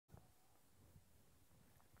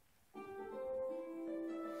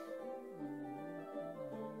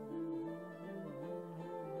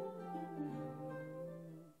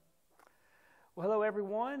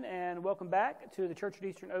everyone, and welcome back to the Church of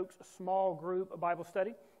Eastern Oaks Small Group Bible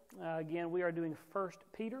Study. Again, we are doing 1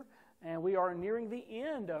 Peter, and we are nearing the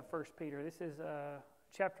end of 1 Peter. This is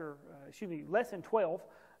lesson 12,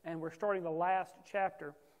 and we're starting the last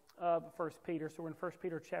chapter of 1 Peter. So we're in 1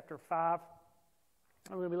 Peter chapter 5.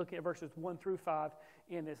 I'm going to be looking at verses 1 through 5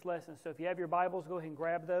 in this lesson. So if you have your Bibles, go ahead and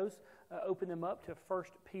grab those. Open them up to 1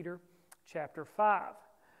 Peter chapter 5.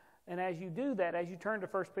 And as you do that, as you turn to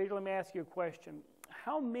 1 Peter, let me ask you a question.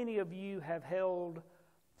 How many of you have held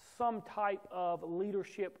some type of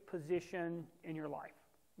leadership position in your life?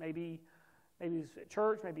 Maybe it's at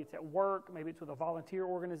church, maybe it's at work, maybe it's with a volunteer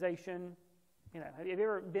organization. Have you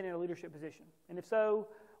ever been in a leadership position? And if so,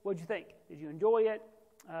 what did you think? Did you enjoy it?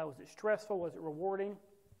 Was it stressful? Was it rewarding?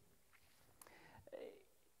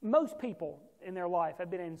 Most people in their life have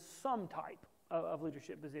been in some type of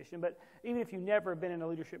leadership position, but even if you've never been in a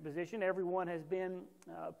leadership position, everyone has been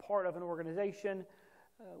part of an organization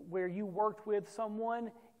where you worked with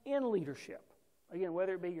someone in leadership. Again,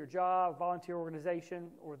 whether it be your job, volunteer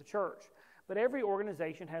organization, or the church. But every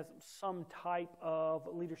organization has some type of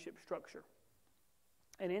leadership structure.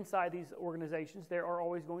 And inside these organizations, there are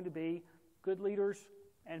always going to be good leaders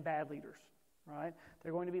and bad leaders, right?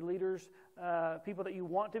 There are going to be leaders, people that you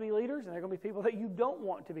want to be leaders, and there are going to be people that you don't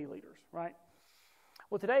want to be leaders, right?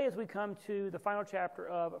 Well, today as we come to the final chapter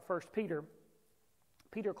of 1 Peter,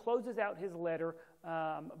 Peter closes out his letter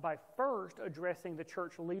by first addressing the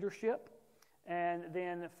church leadership and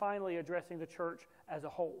then finally addressing the church as a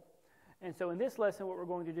whole. And so in this lesson, what we're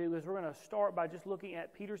going to do is we're going to start by just looking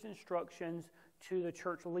at Peter's instructions to the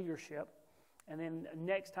church leadership. And then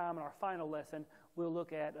next time in our final lesson, we'll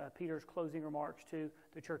look at Peter's closing remarks to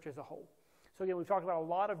the church as a whole. So again, we've talked about a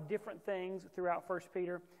lot of different things throughout 1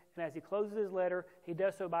 Peter. And as he closes his letter, he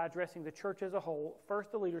does so by addressing the church as a whole,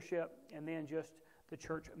 first the leadership, and then just the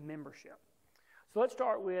church membership. So let's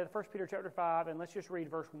start with 1 Peter chapter 5, and let's just read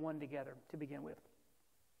verse 1 together to begin with.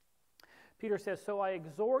 Peter says, "So I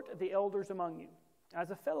exhort the elders among you,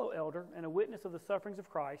 as a fellow elder and a witness of the sufferings of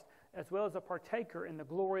Christ, as well as a partaker in the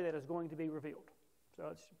glory that is going to be revealed." So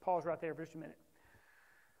let's pause right there for just a minute.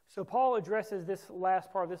 So Paul addresses this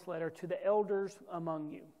last part of this letter to the elders among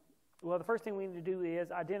you. Well, the first thing we need to do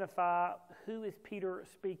is identify who is Peter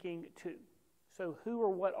speaking to. So who or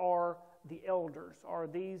what are the elders? Are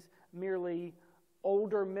these merely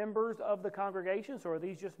older members of the congregation? So are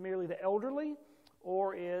these just merely the elderly?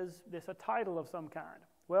 Or is this a title of some kind?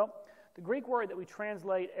 Well, the Greek word that we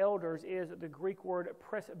translate elders is the Greek word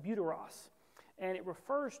presbyteros, and it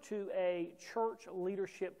refers to a church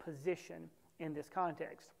leadership position in this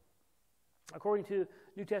context. According to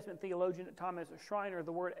New Testament theologian Thomas Schreiner,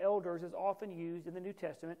 the word elders is often used in the New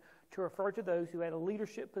Testament to refer to those who had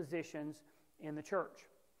leadership positions in the church.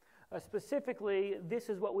 Specifically, this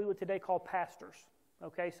is what we would today call pastors.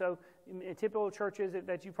 Okay, so in typical churches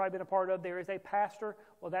that you've probably been a part of, there is a pastor.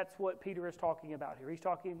 Well, that's what Peter is talking about here. He's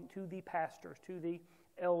talking to the pastors, to the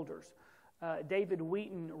elders. David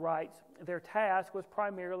Wheaton writes, "Their task was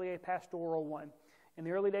primarily a pastoral one. In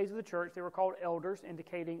the early days of the church, they were called elders,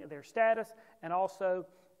 indicating their status, and also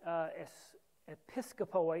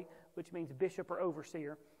episkopoi, which means bishop or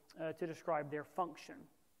overseer, to describe their function."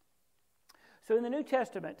 So in the New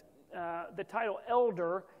Testament, the title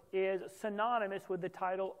elder is synonymous with the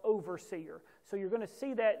title overseer. So you're going to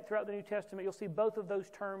see that throughout the New Testament. You'll see both of those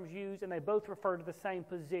terms used, and they both refer to the same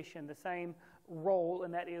position, the same role,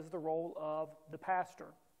 and that is the role of the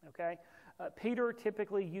pastor. Okay? Peter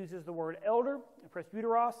typically uses the word elder,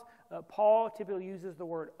 presbyteros. Paul typically uses the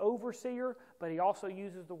word overseer, but he also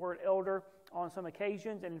uses the word elder on some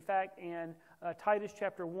occasions. And in fact, in Titus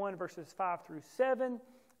chapter 1, verses 5 through 7,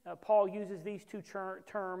 Paul uses these two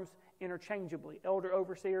terms interchangeably. Elder,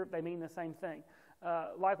 overseer, they mean the same thing.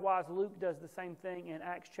 Likewise, Luke does the same thing in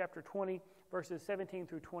Acts chapter 20, verses 17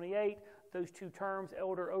 through 28. Those two terms,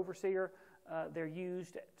 elder, overseer, they're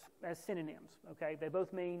used as synonyms. Okay, they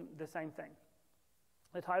both mean the same thing.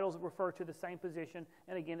 The titles refer to the same position,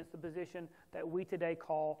 and again, it's the position that we today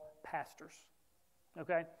call pastors.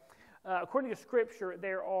 Okay, according to Scripture,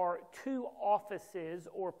 there are two offices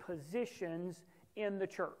or positions in the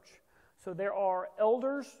church. So there are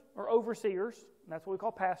elders or overseers, and that's what we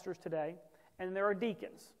call pastors today, and there are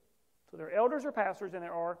deacons. So there are elders or pastors, and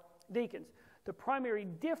there are deacons. The primary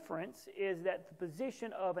difference is that the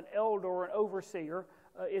position of an elder or an overseer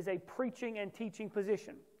is a preaching and teaching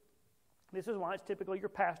position. This is why it's typically your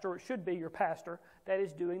pastor, or it should be your pastor, that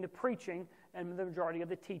is doing the preaching and the majority of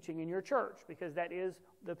the teaching in your church, because that is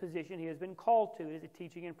the position he has been called to. It is a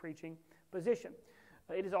teaching and preaching position.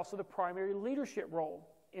 It is also the primary leadership role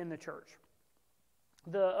in the church.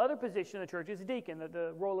 The other position in the church is a deacon.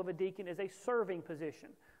 The role of a deacon is a serving position,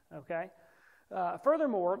 okay?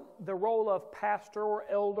 Furthermore, the role of pastor or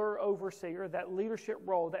elder, overseer, that leadership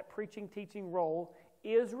role, that preaching, teaching role,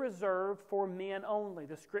 is reserved for men only.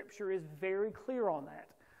 The Scripture is very clear on that.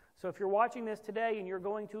 So if you're watching this today and you're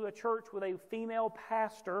going to a church with a female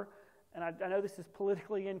pastor, and I know this is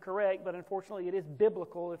politically incorrect, but unfortunately it is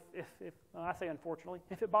biblical, if well, I say unfortunately,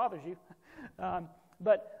 if it bothers you.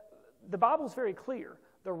 But the Bible is very clear.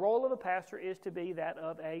 The role of a pastor is to be that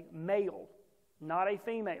of a male, not a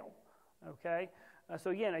female. Okay?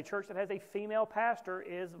 So again, a church that has a female pastor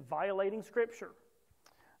is violating Scripture.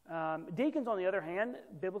 Deacons, on the other hand,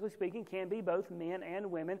 biblically speaking, can be both men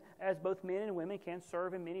and women, as both men and women can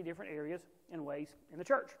serve in many different areas and ways in the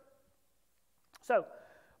church. So,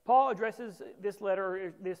 Paul addresses this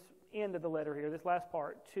letter, this end of the letter here, this last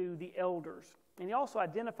part, to the elders. And he also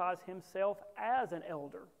identifies himself as an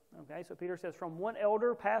elder. Okay, so Peter says from one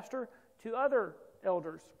elder, pastor, to other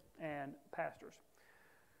elders and pastors.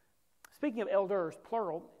 Speaking of elders,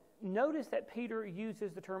 plural, notice that Peter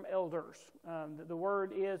uses the term elders. The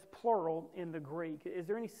word is plural in the Greek. Is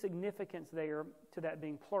there any significance there to that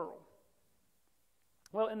being plural?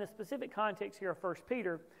 Well, in the specific context here of 1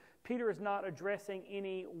 Peter, Peter is not addressing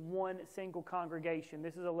any one single congregation.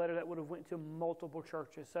 This is a letter that would have went to multiple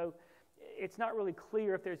churches. So it's not really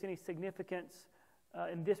clear if there's any significance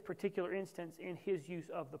in this particular instance in his use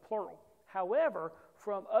of the plural. However,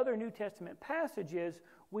 from other New Testament passages,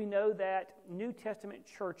 we know that New Testament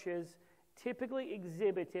churches typically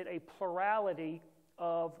exhibited a plurality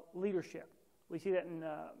of leadership. We see that in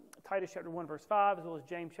Titus chapter 1, verse 5, as well as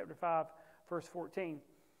James chapter 5, verse 14.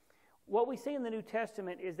 What we see in the New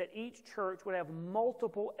Testament is that each church would have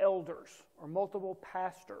multiple elders or multiple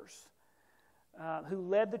pastors who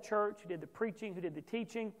led the church, who did the preaching, who did the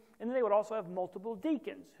teaching, and then they would also have multiple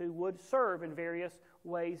deacons who would serve in various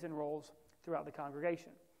ways and roles throughout the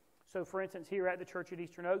congregation. So, for instance, here at the Church at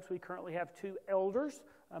Eastern Oaks, we currently have two elders.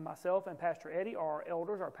 Myself and Pastor Eddie are our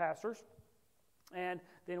elders, our pastors. And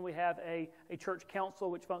then we have a church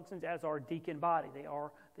council which functions as our deacon body. They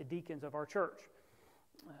are the deacons of our church.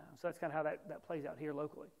 So that's kind of how that plays out here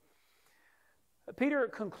locally. Peter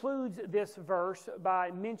concludes this verse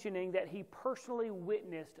by mentioning that he personally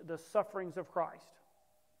witnessed the sufferings of Christ.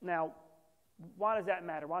 Now, why does that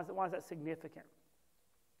matter? Why is that significant?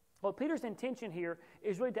 Well, Peter's intention here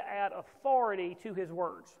is really to add authority to his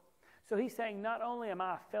words. So he's saying, not only am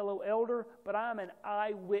I a fellow elder, but I'm an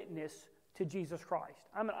eyewitness to Jesus Christ.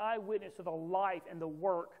 I'm an eyewitness to the life and the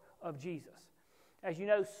work of Jesus. As you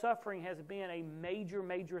know, suffering has been a major,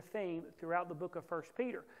 major theme throughout the book of 1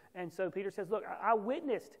 Peter. And so Peter says, look, I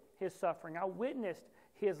witnessed his suffering. I witnessed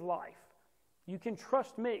his life. You can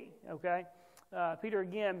trust me, okay? Peter,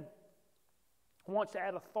 again, wants to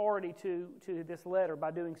add authority to this letter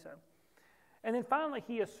by doing so. And then finally,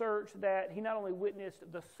 he asserts that he not only witnessed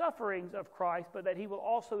the sufferings of Christ, but that he will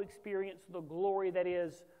also experience the glory that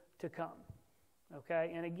is to come.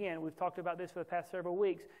 Okay? And again, we've talked about this for the past several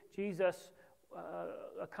weeks. Jesus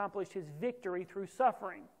accomplished his victory through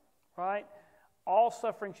suffering, right? All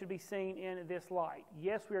suffering should be seen in this light.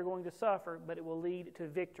 Yes, we are going to suffer, but it will lead to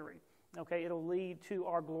victory. Okay? It'll lead to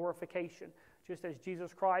our glorification. Just as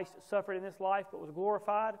Jesus Christ suffered in this life but was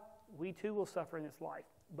glorified, we too will suffer in this life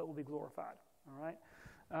but will be glorified. All right?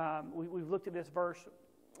 We've looked at this verse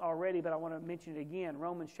already, but I want to mention it again.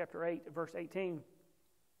 Romans chapter 8, verse 18.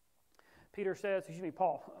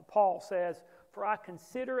 Paul says, "For I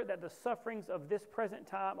consider that the sufferings of this present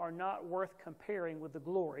time are not worth comparing with the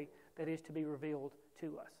glory that is to be revealed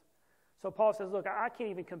to us." So Paul says, look, I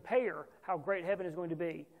can't even compare how great heaven is going to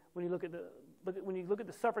be. When you look at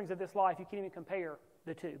the sufferings of this life, you can't even compare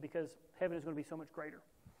the two because heaven is going to be so much greater.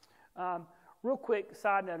 Real quick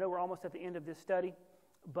side note, I know we're almost at the end of this study,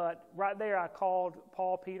 but right there I called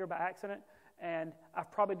Paul Peter by accident, and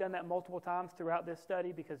I've probably done that multiple times throughout this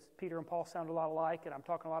study because Peter and Paul sound a lot alike, and I'm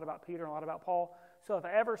talking a lot about Peter and a lot about Paul. So if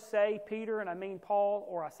I ever say Peter and I mean Paul,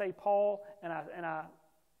 or I say Paul and I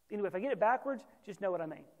anyway, if I get it backwards, just know what I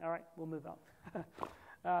mean. All right, we'll move on.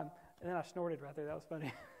 And then I snorted right there. That was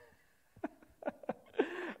funny.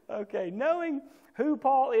 Okay, knowing who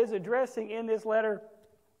Paul is addressing in this letter,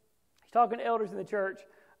 he's talking to elders in the church.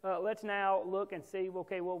 Let's now look and see,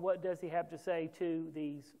 okay, well, what does he have to say to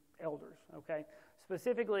these elders? Okay,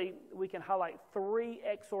 specifically, we can highlight 3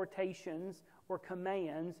 exhortations or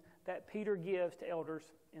commands that Peter gives to elders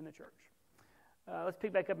in the church. Let's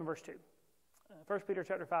pick back up in verse 2. 1 Peter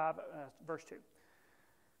chapter 5, verse 2.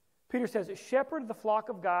 Peter says, "Shepherd the flock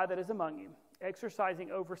of God that is among you, exercising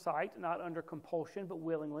oversight, not under compulsion, but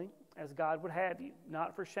willingly, as God would have you,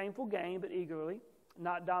 not for shameful gain, but eagerly,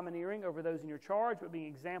 not domineering over those in your charge, but being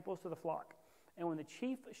examples to the flock. And when the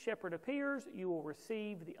chief shepherd appears, you will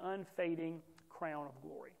receive the unfading crown of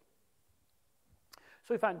glory.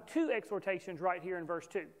 So we find two exhortations right here in verse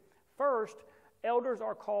 2. First, elders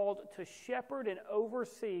are called to shepherd and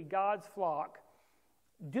oversee God's flock,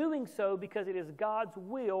 doing so because it is God's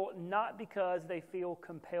will, not because they feel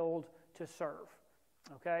compelled to serve.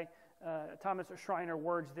 Okay? Thomas Schreiner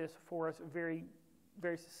words this for us very,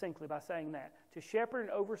 very succinctly by saying that. To shepherd and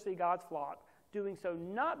oversee God's flock, doing so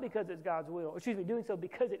not because it's God's will, doing so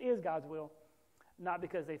because it is God's will, not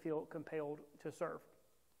because they feel compelled to serve.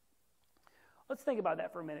 Let's think about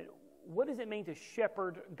that for a minute. What does it mean to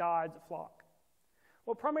shepherd God's flock?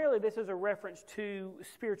 Well, primarily this is a reference to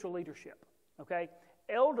spiritual leadership, okay?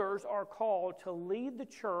 Elders are called to lead the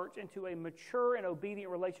church into a mature and obedient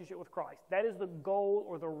relationship with Christ. That is the goal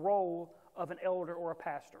or the role of an elder or a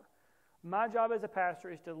pastor. My job as a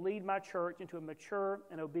pastor is to lead my church into a mature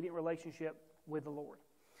and obedient relationship with the Lord.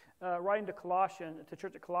 Writing to the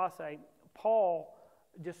church at Colossae, Paul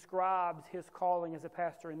describes his calling as a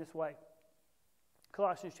pastor in this way.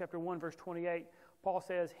 Colossians chapter 1, verse 28, Paul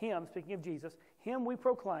says, Him, speaking of Jesus, Him we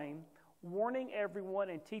proclaim, warning everyone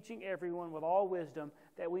and teaching everyone with all wisdom,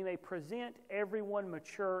 that we may present everyone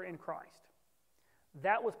mature in Christ.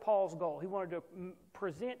 That was Paul's goal. He wanted to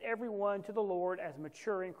present everyone to the Lord as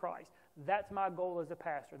mature in Christ. That's my goal as a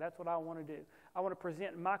pastor. That's what I want to do. I want to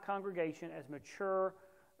present my congregation as mature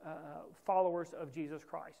followers of Jesus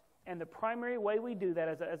Christ. And the primary way we do that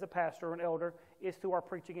as a pastor or an elder is through our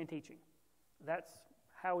preaching and teaching. That's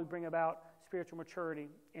how we bring about spiritual maturity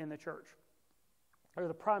in the church. Or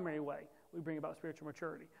the primary way we bring about spiritual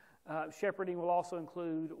maturity. Shepherding will also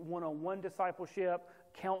include one-on-one discipleship,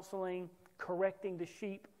 counseling, correcting the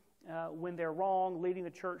sheep when they're wrong, leading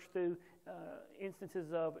the church through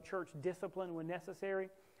instances of church discipline when necessary.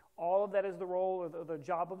 All of that is the role or the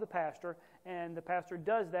job of the pastor, and the pastor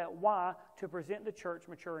does that. Why? To present the church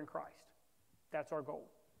mature in Christ. That's our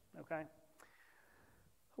goal. Okay?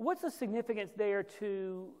 What's the significance there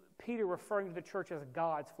to Peter referring to the church as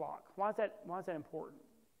God's flock? Why is that important?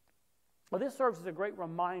 Well, this serves as a great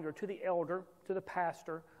reminder to the elder, to the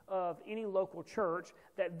pastor of any local church,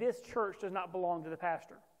 that this church does not belong to the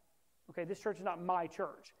pastor. Okay, this church is not my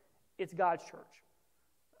church. It's God's church.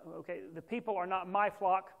 Okay, the people are not my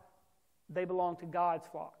flock. They belong to God's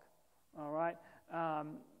flock. All right?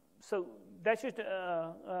 So that's just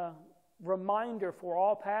a reminder for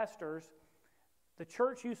all pastors. The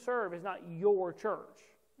church you serve is not your church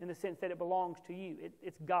in the sense that it belongs to you.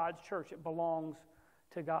 It's God's church. It belongs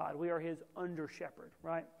to God. We are His under-shepherd,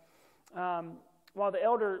 right? While the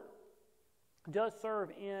elder does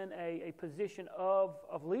serve in a position of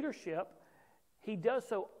leadership, he does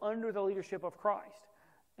so under the leadership of Christ.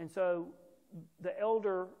 And so the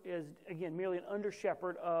elder is, again, merely an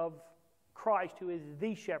under-shepherd of Christ, who is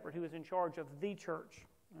the shepherd, who is in charge of the church,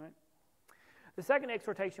 right? The second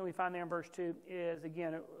exhortation we find there in verse 2 is,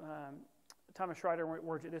 again, Thomas Schreiner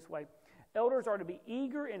words it this way. Elders are to be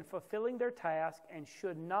eager in fulfilling their task and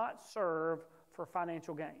should not serve for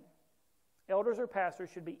financial gain. Elders or pastors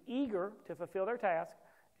should be eager to fulfill their task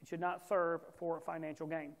and should not serve for financial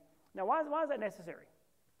gain. Now, why is that necessary?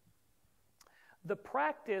 The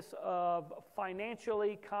practice of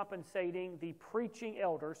financially compensating the preaching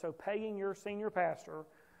elder, so paying your senior pastor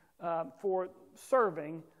for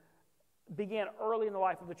serving, began early in the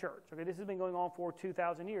life of the church. Okay, this has been going on for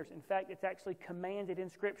 2,000 years. In fact, it's actually commanded in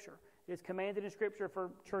Scripture. It's commanded in Scripture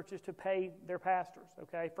for churches to pay their pastors.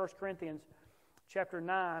 Okay, 1 Corinthians chapter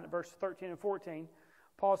 9, verse 13 and 14,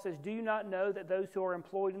 Paul says, "Do you not know that those who are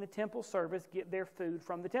employed in the temple service get their food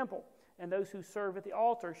from the temple, and those who serve at the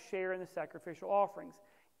altar share in the sacrificial offerings?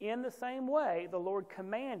 In the same way, the Lord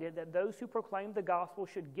commanded that those who proclaim the gospel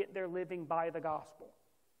should get their living by the gospel."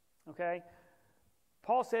 Okay?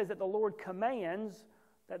 Paul says that the Lord commands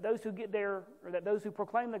that those who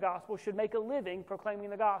proclaim the gospel should make a living proclaiming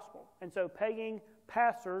the gospel. And so paying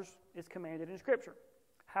pastors is commanded in Scripture.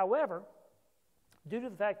 However, due to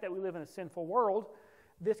the fact that we live in a sinful world,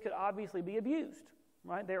 this could obviously be abused,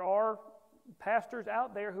 right? There are pastors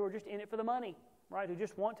out there who are just in it for the money, right? Who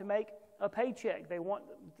just want to make a paycheck.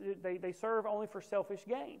 They serve only for selfish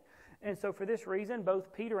gain. And so for this reason,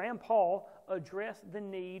 both Peter and Paul address the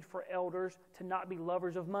need for elders to not be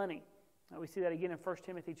lovers of money. We see that again in 1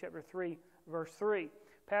 Timothy chapter 3, verse 3.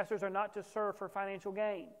 Pastors are not to serve for financial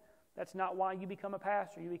gain. That's not why you become a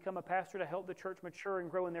pastor. You become a pastor to help the church mature and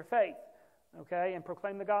grow in their faith, okay, and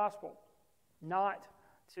proclaim the gospel, not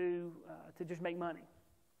to just make money.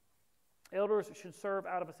 Elders should serve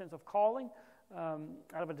out of a sense of calling,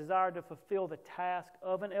 out of a desire to fulfill the task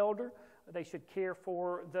of an elder. They should care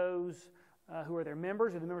for those who are their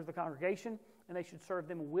members or the members of the congregation, and they should serve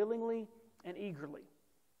them willingly and eagerly.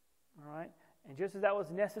 All right? And just as that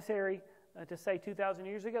was necessary to say 2,000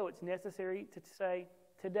 years ago, it's necessary to say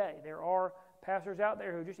today. There are pastors out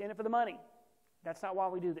there who are just in it for the money. That's not why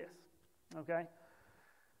we do this. Okay?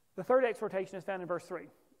 The third exhortation is found in verse 3.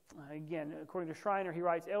 Again, according to Schreiner, he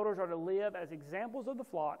writes, elders are to live as examples of the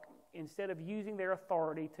flock instead of using their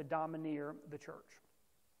authority to domineer the church.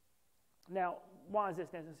 Now, why is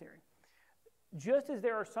this necessary? Just as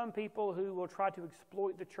there are some people who will try to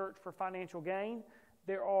exploit the church for financial gain,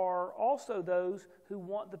 there are also those who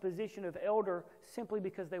want the position of elder simply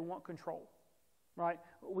because they want control. Right?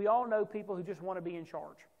 We all know people who just want to be in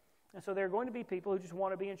charge. And so there are going to be people who just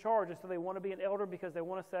want to be in charge, and so they want to be an elder because they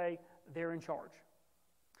want to say they're in charge.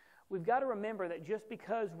 We've got to remember that just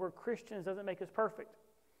because we're Christians doesn't make us perfect.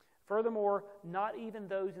 Furthermore, not even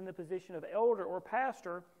those in the position of elder or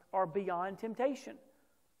pastor are beyond temptation.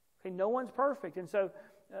 Okay, no one's perfect, and so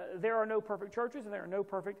there are no perfect churches and there are no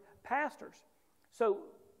perfect pastors. So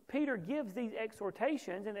Peter gives these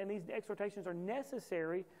exhortations, and these exhortations are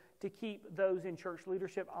necessary to keep those in church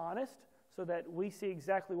leadership honest so that we see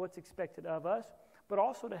exactly what's expected of us, but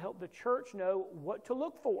also to help the church know what to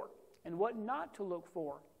look for and what not to look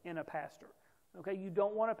for in a pastor. Okay, you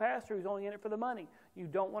don't want a pastor who's only in it for the money. You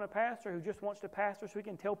don't want a pastor who just wants to pastor so he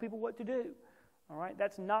can tell people what to do. All right,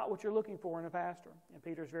 that's not what you're looking for in a pastor, and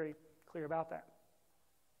Peter's very clear about that.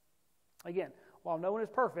 Again, while no one is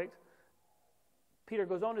perfect, Peter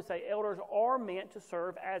goes on to say elders are meant to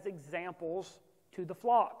serve as examples to the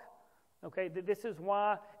flock. Okay, this is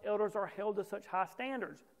why elders are held to such high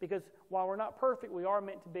standards, because while we're not perfect, we are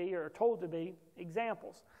meant to be, or told to be,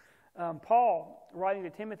 examples. Paul, writing to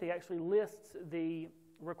Timothy, actually lists the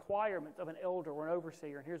requirements of an elder or an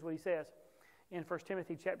overseer, and here's what he says in 1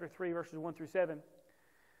 Timothy chapter 3, verses 1 through 7.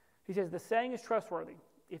 He says, the saying is trustworthy.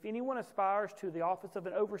 If anyone aspires to the office of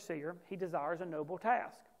an overseer, he desires a noble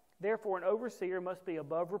task. Therefore, an overseer must be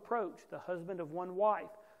above reproach, the husband of one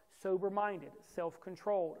wife, sober-minded,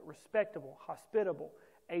 self-controlled, respectable, hospitable,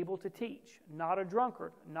 able to teach, not a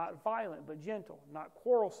drunkard, not violent, but gentle, not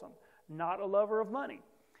quarrelsome, not a lover of money.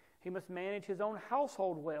 He must manage his own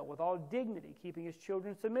household well, with all dignity, keeping his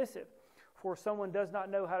children submissive. For if someone does not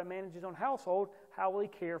know how to manage his own household, how will he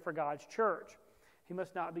care for God's church? He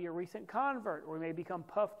must not be a recent convert, or he may become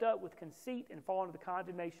puffed up with conceit and fall into the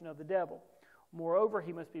condemnation of the devil. Moreover,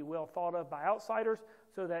 he must be well thought of by outsiders,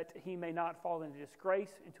 so that he may not fall into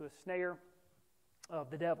disgrace, into a snare of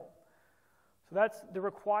the devil. So that's the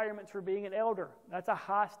requirements for being an elder. That's a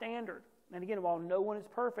high standard. And again, while no one is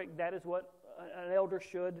perfect, that is what an elder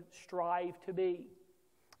should strive to be.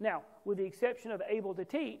 Now, with the exception of able to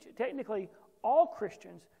teach, technically all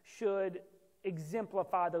Christians should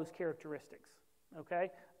exemplify those characteristics.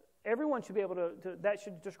 Okay? Everyone should be able to that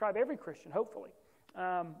should describe every Christian, hopefully.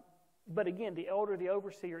 But again, the elder, the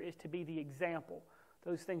overseer, is to be the example.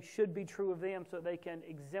 Those things should be true of them so they can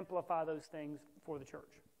exemplify those things for the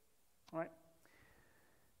church. All right?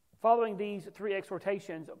 Following these three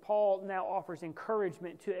exhortations, Paul now offers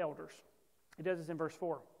encouragement to elders. He does this in verse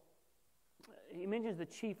 4. He mentions the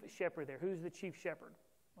chief shepherd there. Who's the chief shepherd?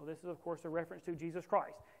 Well, this is, of course, a reference to Jesus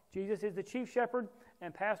Christ. Jesus is the chief shepherd,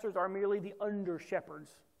 and pastors are merely the under-shepherds.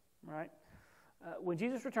 Right? When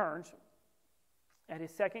Jesus returns at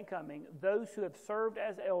his second coming, those who have served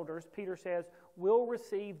as elders, Peter says, will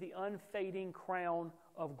receive the unfading crown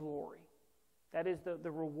of glory. That is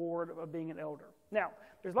the reward of being an elder. Now,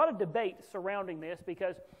 there's a lot of debate surrounding this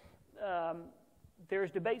because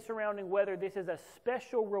there's debate surrounding whether this is a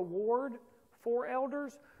special reward for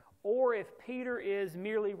elders or if Peter is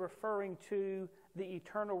merely referring to the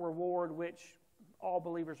eternal reward which all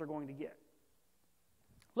believers are going to get.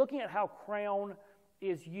 Looking at how crown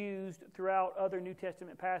is used throughout other New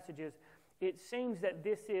Testament passages, it seems that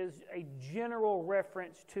this is a general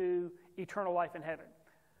reference to eternal life in heaven.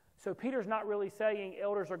 So Peter's not really saying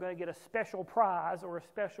elders are going to get a special prize or a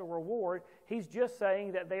special reward. He's just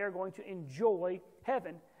saying that they are going to enjoy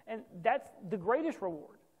heaven. And that's the greatest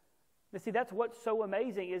reward. You see, that's what's so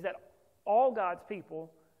amazing is that all God's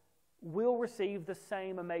people will receive the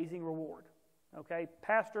same amazing reward. Okay?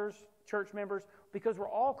 Pastors, church members, because we're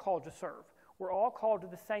all called to serve. We're all called to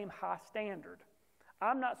the same high standard.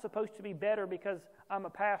 I'm not supposed to be better because I'm a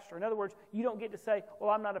pastor. In other words, you don't get to say,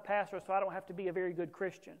 well, I'm not a pastor, so I don't have to be a very good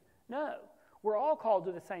Christian. No. We're all called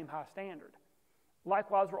to the same high standard.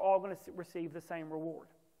 Likewise, we're all going to receive the same reward.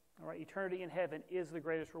 All right? Eternity in heaven is the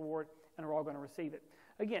greatest reward, and we're all going to receive it.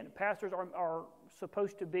 Again, pastors are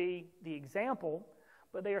supposed to be the example,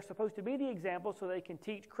 but they are supposed to be the example so they can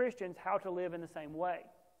teach Christians how to live in the same way.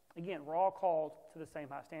 Again, we're all called to the same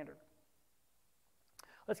high standard.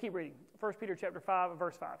 Let's keep reading. 1 Peter chapter 5,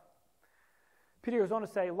 verse 5. Peter goes on to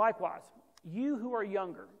say, likewise, you who are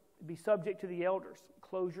younger, be subject to the elders.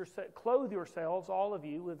 Clothe yourselves, all of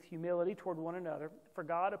you, with humility toward one another. For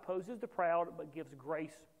God opposes the proud, but gives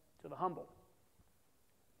grace to the humble.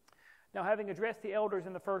 Now, having addressed the elders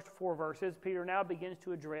in the first 4 verses, Peter now begins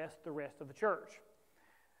to address the rest of the church.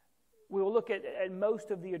 We will look at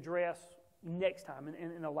most of the address next time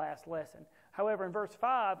in the last lesson. However, in verse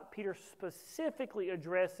 5, Peter specifically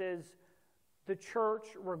addresses the church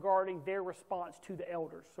regarding their response to the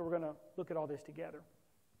elders. So we're going to look at all this together.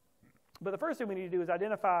 But the first thing we need to do is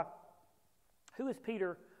identify who is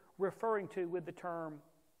Peter referring to with the term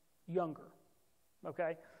younger.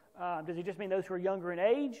 Okay? Does he just mean those who are younger in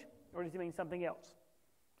age, or does he mean something else?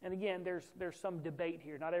 And again, there's some debate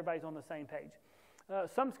here. Not everybody's on the same page.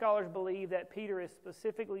 Some scholars believe that Peter is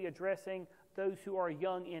specifically addressing those who are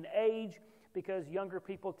young in age because younger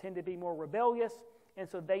people tend to be more rebellious, and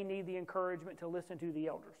so they need the encouragement to listen to the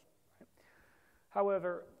elders.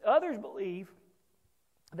 However, others believe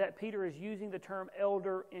that Peter is using the term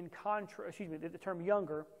elder the term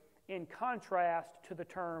younger in contrast to the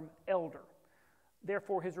term elder.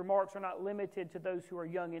 Therefore, his remarks are not limited to those who are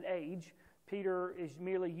young in age. Peter is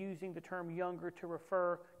merely using the term younger to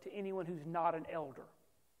refer to anyone who's not an elder.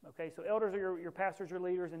 Okay, so elders are your pastors, your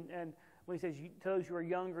leaders, and when he says to those who are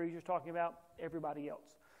younger, he's just talking about everybody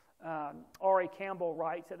else. R.A. Campbell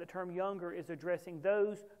writes that the term younger is addressing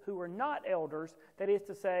those who are not elders, that is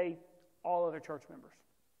to say, all other church members.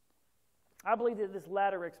 I believe that this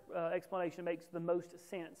latter explanation makes the most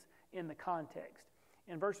sense in the context.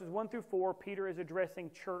 In verses 1 through 4, Peter is addressing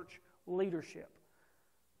church leadership,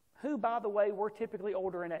 who, by the way, were typically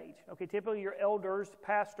older in age. Okay, typically your elders,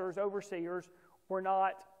 pastors, overseers were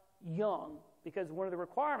not young because one of the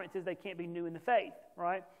requirements is they can't be new in the faith,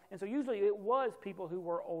 right? And so usually it was people who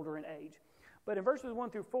were older in age. But in verses 1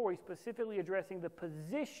 through 4, he's specifically addressing the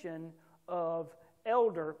position of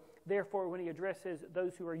elder. Therefore, when he addresses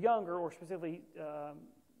those who are younger, or specifically,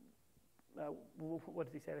 what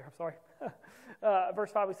does he say there? I'm sorry.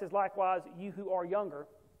 Verse 5, he says, likewise, you who are younger.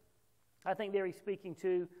 I think there he's speaking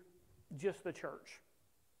to just the church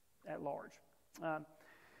at large.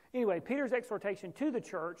 Anyway, Peter's exhortation to the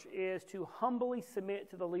church is to humbly submit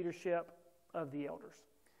to the leadership of the elders.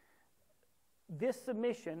 This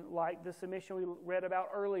submission, like the submission we read about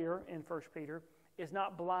earlier in 1 Peter, is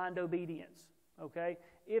not blind obedience. Okay?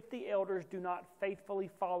 If the elders do not faithfully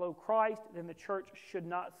follow Christ, then the church should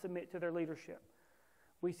not submit to their leadership.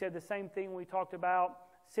 We said the same thing when we talked about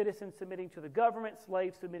citizens submitting to the government,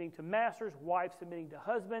 slaves submitting to masters, wives submitting to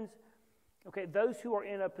husbands. Okay, those who are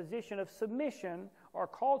in a position of submission are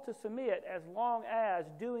called to submit as long as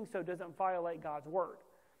doing so doesn't violate God's word.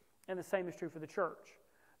 And the same is true for the church.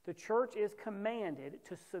 The church is commanded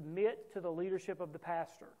to submit to the leadership of the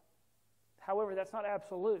pastor. However, that's not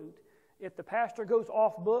absolute. If the pastor goes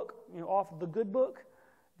off book, off the good book,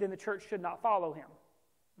 then the church should not follow him.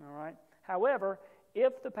 All right? However,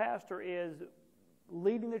 if the pastor is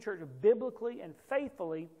leading the church biblically and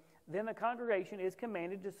faithfully, then the congregation is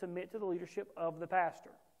commanded to submit to the leadership of the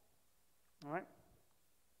pastor. All right?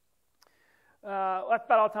 That's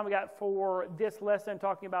about all the time we got for this lesson,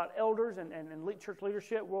 talking about elders and church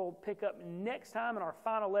leadership. We'll pick up next time in our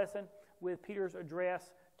final lesson with Peter's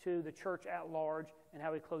address to the church at large and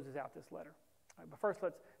how he closes out this letter. All right, but first,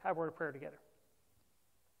 let's have a word of prayer together.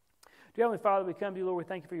 Dear Heavenly Father, we come to you, Lord. We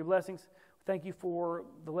thank you for your blessings. We thank you for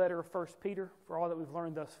the letter of 1 Peter, for all that we've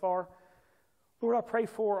learned thus far. Lord, I pray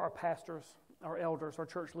for our pastors, our elders, our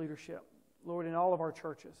church leadership. Lord, in all of our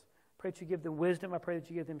churches, I pray that you give them wisdom. I pray that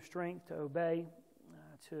you give them strength to obey,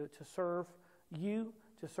 to serve you,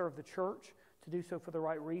 to serve the church, to do so for the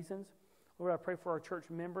right reasons. Lord, I pray for our church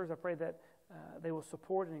members. I pray that they will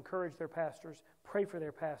support and encourage their pastors, pray for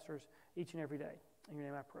their pastors each and every day. In your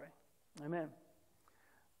name I pray. Amen.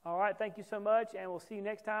 All right, thank you so much, and we'll see you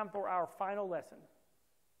next time for our final lesson.